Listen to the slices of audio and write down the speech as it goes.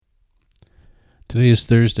Today is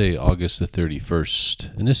Thursday, August the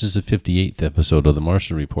 31st, and this is the 58th episode of the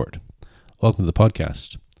Martian Report. Welcome to the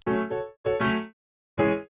podcast.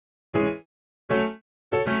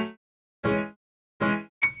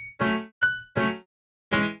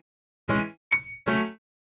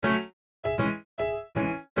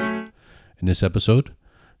 In this episode,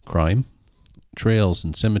 crime, trails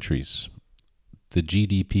and cemeteries, the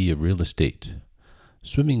GDP of real estate,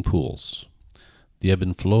 swimming pools, the ebb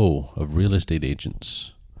and flow of real estate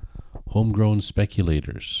agents, homegrown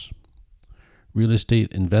speculators, real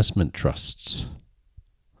estate investment trusts,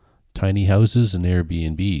 tiny houses and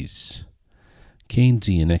Airbnbs,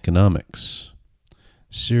 Keynesian economics,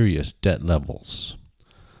 serious debt levels,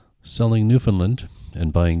 selling Newfoundland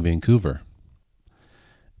and buying Vancouver,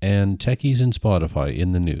 and Techies and Spotify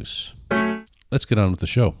in the news. Let's get on with the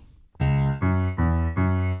show.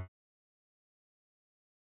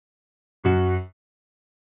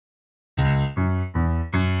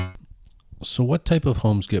 So what type of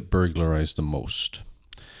homes get burglarized the most?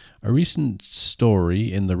 A recent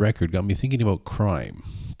story in the Record got me thinking about crime,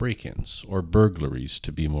 break-ins, or burglaries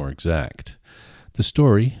to be more exact. The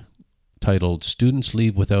story, titled "Students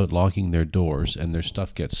Leave Without Locking Their Doors and Their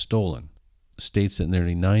Stuff Gets Stolen," states that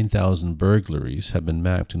nearly 9,000 burglaries have been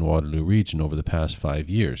mapped in Waterloo region over the past 5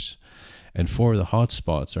 years, and 4 of the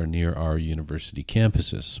hotspots are near our university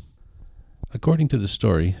campuses. According to the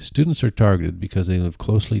story, students are targeted because they live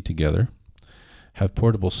closely together, have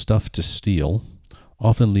portable stuff to steal,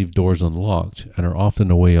 often leave doors unlocked, and are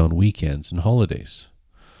often away on weekends and holidays.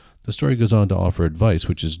 The story goes on to offer advice,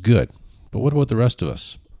 which is good. But what about the rest of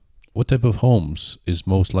us? What type of homes is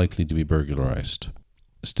most likely to be burglarized?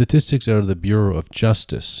 Statistics out of the Bureau of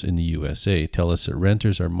Justice in the USA tell us that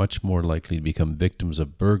renters are much more likely to become victims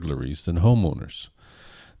of burglaries than homeowners.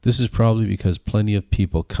 This is probably because plenty of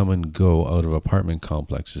people come and go out of apartment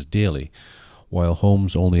complexes daily, while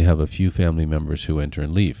homes only have a few family members who enter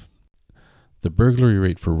and leave. The burglary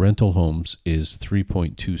rate for rental homes is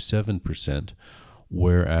 3.27%,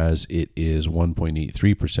 whereas it is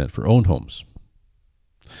 1.83% for owned homes.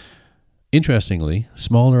 Interestingly,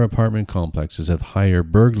 smaller apartment complexes have higher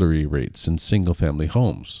burglary rates than single-family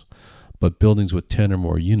homes, but buildings with 10 or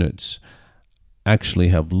more units actually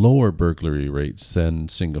have lower burglary rates than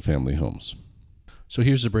single-family homes. So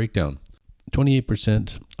here's the breakdown.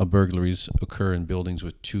 28% of burglaries occur in buildings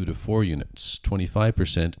with 2 to 4 units,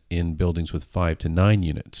 25% in buildings with 5 to 9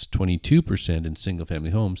 units, 22% in single-family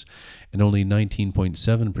homes, and only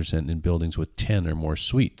 19.7% in buildings with 10 or more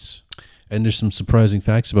suites. And there's some surprising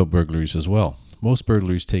facts about burglaries as well. Most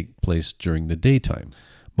burglaries take place during the daytime.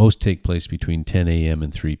 Most take place between 10 a.m.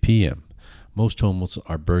 and 3 p.m. Most homes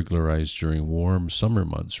are burglarized during warm summer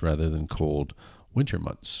months rather than cold winter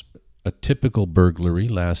months. A typical burglary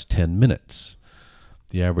lasts 10 minutes.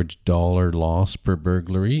 The average dollar loss per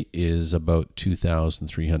burglary is about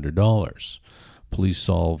 $2,300. Police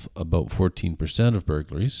solve about 14% of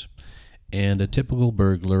burglaries, and a typical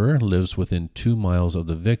burglar lives within 2 miles of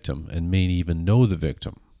the victim and may even know the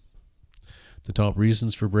victim. The top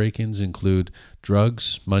reasons for break-ins include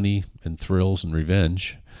drugs, money, and thrills and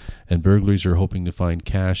revenge, and burglaries are hoping to find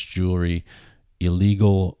cash, jewelry,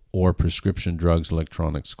 illegal or prescription drugs,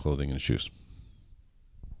 electronics, clothing, and shoes.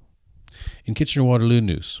 In Kitchener-Waterloo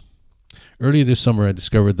news, earlier this summer I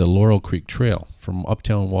discovered the Laurel Creek Trail from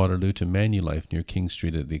uptown Waterloo to Manulife near King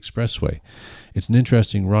Street at the Expressway. It's an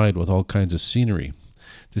interesting ride with all kinds of scenery.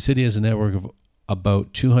 The city has a network of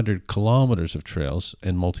about 200 kilometers of trails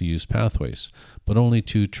and multi-use pathways, but only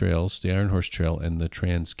 2 trails, the Iron Horse Trail and the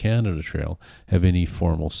Trans-Canada Trail, have any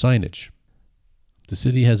formal signage. The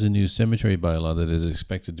city has a new cemetery bylaw that is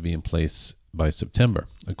expected to be in place by September.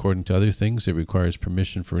 According to other things, it requires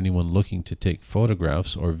permission for anyone looking to take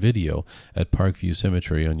photographs or video at Parkview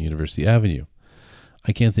Cemetery on University Avenue.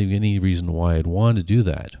 I can't think of any reason why I'd want to do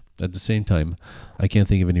that. At the same time, I can't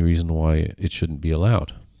think of any reason why it shouldn't be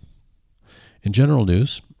allowed. In general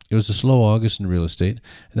news, it was a slow August in real estate,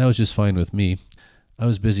 and that was just fine with me. I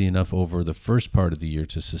was busy enough over the first part of the year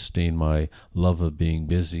to sustain my love of being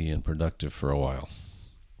busy and productive for a while.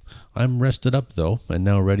 I'm rested up, though, and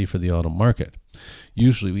now ready for the autumn market.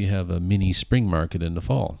 Usually we have a mini spring market in the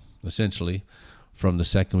fall, essentially from the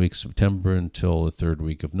second week of September until the third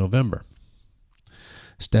week of November.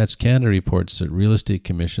 Stats Canada reports that real estate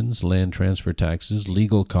commissions, land transfer taxes,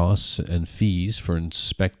 legal costs, and fees for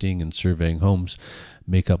inspecting and surveying homes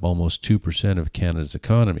make up almost 2% of Canada's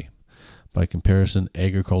economy. By comparison,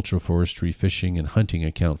 agriculture, forestry, fishing, and hunting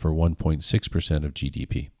account for 1.6% of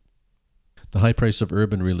GDP. The high price of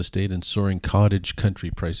urban real estate and soaring cottage country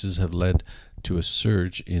prices have led to a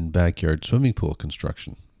surge in backyard swimming pool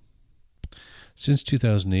construction. Since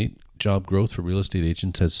 2008, job growth for real estate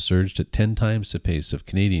agents has surged at 10 times the pace of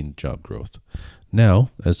Canadian job growth. Now,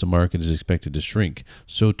 as the market is expected to shrink,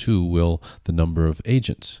 so too will the number of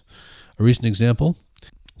agents. A recent example: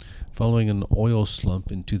 following an oil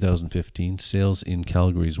slump in 2015, sales in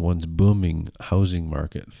Calgary's once booming housing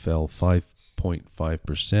market fell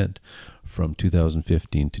 5.5% from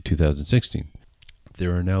 2015 to 2016.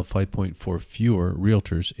 There are now 5.4 fewer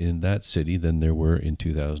realtors in that city than there were in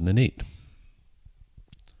 2008.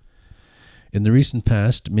 In the recent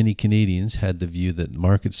past, many Canadians had the view that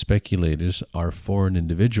market speculators are foreign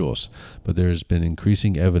individuals, but there has been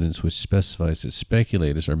increasing evidence which specifies that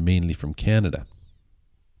speculators are mainly from Canada.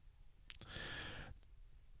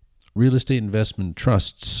 Real estate investment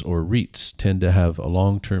trusts, or REITs, tend to have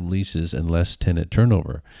long-term leases and less tenant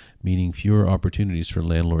turnover, meaning fewer opportunities for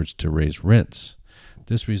landlords to raise rents.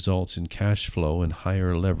 This results in cash flow and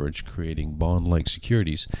higher leverage, creating bond-like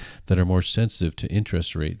securities that are more sensitive to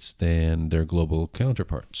interest rates than their global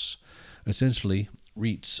counterparts. Essentially,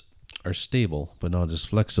 REITs are stable but not as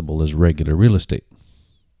flexible as regular real estate.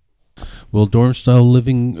 Will dorm-style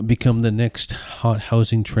living become the next hot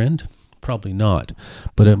housing trend? Probably not,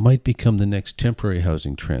 but it might become the next temporary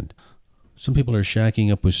housing trend. Some people are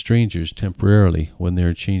shacking up with strangers temporarily when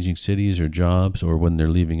they're changing cities or jobs, or when they're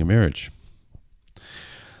leaving a marriage.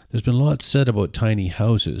 There's been lots said about tiny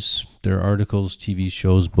houses. There are articles, TV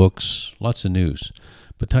shows, books, lots of news.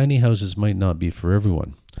 But tiny houses might not be for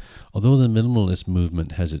everyone. Although the minimalist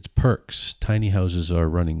movement has its perks, tiny houses are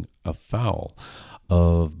running afoul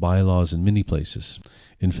of bylaws in many places.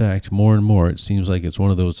 In fact, more and more it seems like it's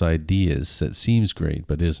one of those ideas that seems great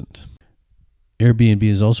but isn't. Airbnb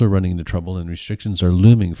is also running into trouble, and restrictions are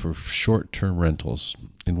looming for short-term rentals.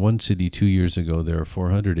 In one city 2 years ago, there are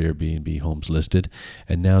 400 Airbnb homes listed,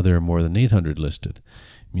 and now there are more than 800 listed.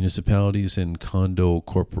 Municipalities and condo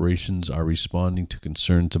corporations are responding to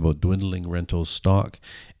concerns about dwindling rental stock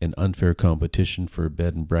and unfair competition for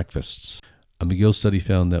bed and breakfasts. A McGill study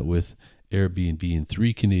found that with Airbnb in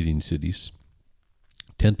 3 Canadian cities,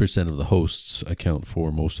 10% of the hosts account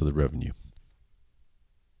for most of the revenue.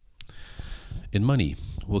 In money,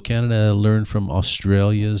 will Canada learn from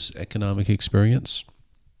Australia's economic experience?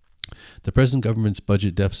 The present government's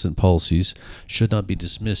budget deficit policies should not be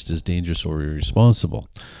dismissed as dangerous or irresponsible.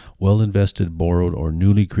 Well-invested, borrowed, or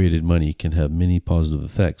newly created money can have many positive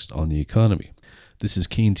effects on the economy. This is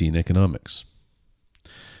Keynesian economics.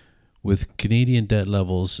 With Canadian debt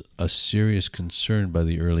levels a serious concern by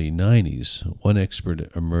the early 90s, one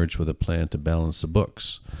expert emerged with a plan to balance the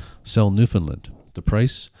books. Sell Newfoundland. The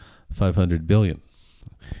price? $500 billion.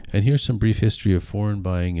 And here's some brief history of foreign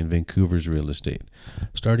buying in Vancouver's real estate.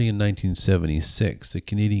 Starting in 1976, the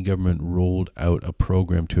Canadian government rolled out a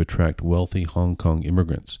program to attract wealthy Hong Kong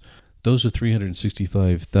immigrants. Those with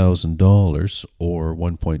 $365,000, or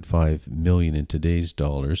 $1.5 million in today's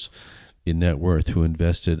dollars, in net worth, who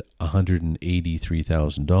invested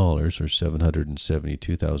 $183,000, or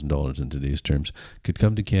 $772,000 in today's terms, could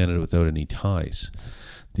come to Canada without any ties.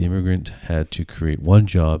 The immigrant had to create one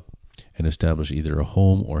job and establish either a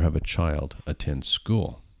home or have a child attend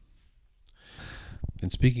school.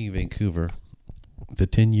 And speaking of Vancouver, the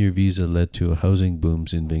 10-year visa led to housing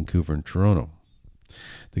booms in Vancouver and Toronto.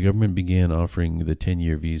 The government began offering the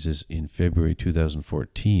 10-year visas in February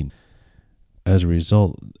 2014. As a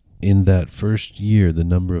result, in that first year, the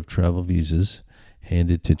number of travel visas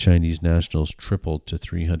handed to Chinese nationals tripled to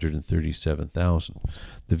 337,000.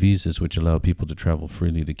 The visas, which allow people to travel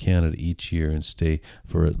freely to Canada each year and stay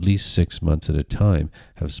for at least 6 months at a time,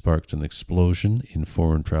 have sparked an explosion in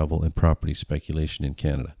foreign travel and property speculation in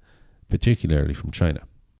Canada, particularly from China.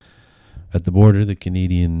 At the border, the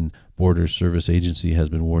Canadian Border Service Agency has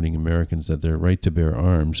been warning Americans that their right to bear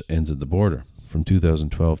arms ends at the border. From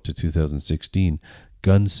 2012 to 2016,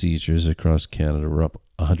 gun seizures across Canada were up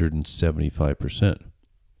 175%.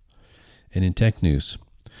 And in tech news,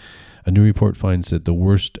 a new report finds that the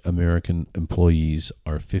worst American employees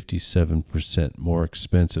are 57% more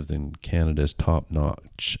expensive than Canada's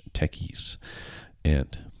top-notch Techies.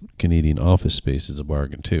 And Canadian office space is a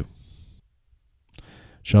bargain too.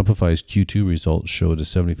 Shopify's Q2 results showed a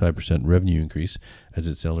 75% revenue increase as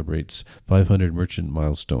it celebrates 500 merchant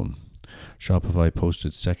milestone. Shopify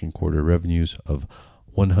posted second quarter revenues of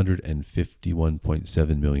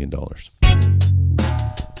 $151.7 million.